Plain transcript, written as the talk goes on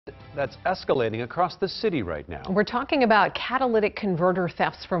that's escalating across the city right now. We're talking about catalytic converter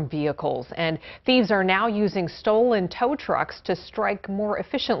thefts from vehicles, and thieves are now using stolen tow trucks to strike more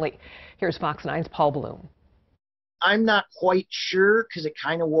efficiently. Here's Fox 9's Paul Bloom. I'm not quite sure because it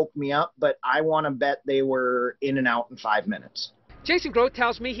kind of woke me up, but I want to bet they were in and out in 5 minutes. Jason Grote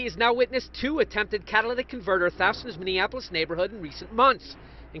tells me he has now witnessed 2 attempted catalytic converter thefts in his Minneapolis neighborhood in recent months,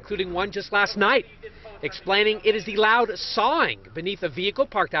 including one just last night, explaining it is the loud sawing beneath a vehicle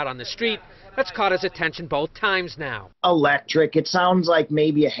parked out on the street that's caught his attention both times now. Electric, it sounds like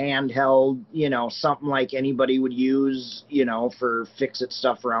maybe a handheld, something like anybody would use, for fix-it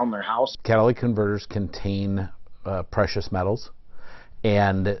stuff around their house. Catalytic converters contain precious metals,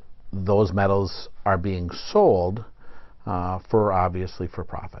 and those metals are being sold obviously for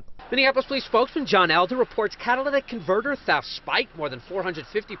profit. Minneapolis Police spokesman John Elder reports catalytic converter theft spiked more than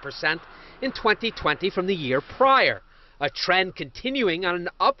 450% in 2020 from the year prior, a trend continuing on an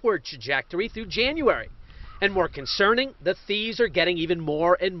upward trajectory through January. And more concerning, the thieves are getting even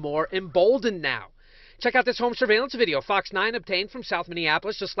more and more emboldened now. Check out this home surveillance video Fox 9 obtained from South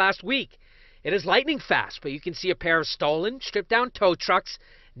Minneapolis just last week. It is lightning fast, but you can see a pair of stolen, stripped-down tow trucks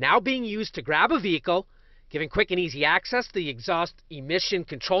now being used to grab a vehicle, giving quick and easy access to the exhaust emission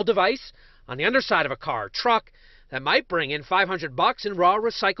control device on the underside of a car or truck that might bring in $500 in raw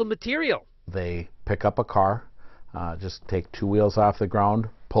recycled material. They pick up a car, just take 2 wheels off the ground,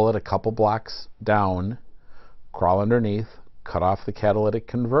 pull it a couple blocks down, crawl underneath, cut off the catalytic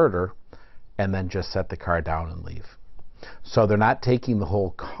converter, and then just set the car down and leave. So they're not taking the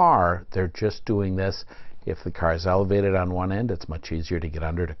whole car, they're just doing this. If the car is elevated on one end, it's much easier to get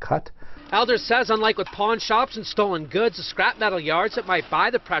under to cut. Elder says, unlike with pawn shops and stolen goods, the scrap metal yards that might buy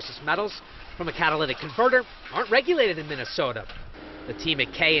the precious metals from a catalytic converter aren't regulated in Minnesota. The team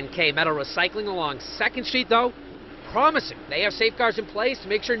at K&K Metal Recycling along 2nd Street, though, promising they have safeguards in place to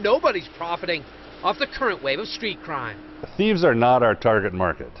make sure nobody's profiting off the current wave of street crime. Thieves are not our target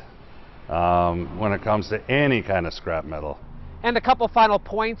market when it comes to any kind of scrap metal. And a couple final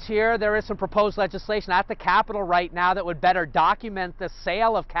points here. There is some proposed legislation at the Capitol right now that would better document the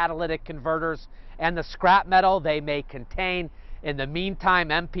sale of catalytic converters and the scrap metal they may contain. In the meantime,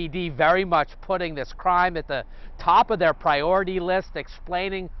 MPD very much putting this crime at the top of their priority list,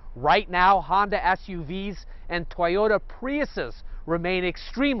 explaining right now Honda SUVs and Toyota Priuses remain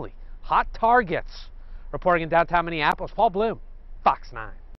extremely hot targets. Reporting in downtown Minneapolis, Paul Bloom, Fox 9.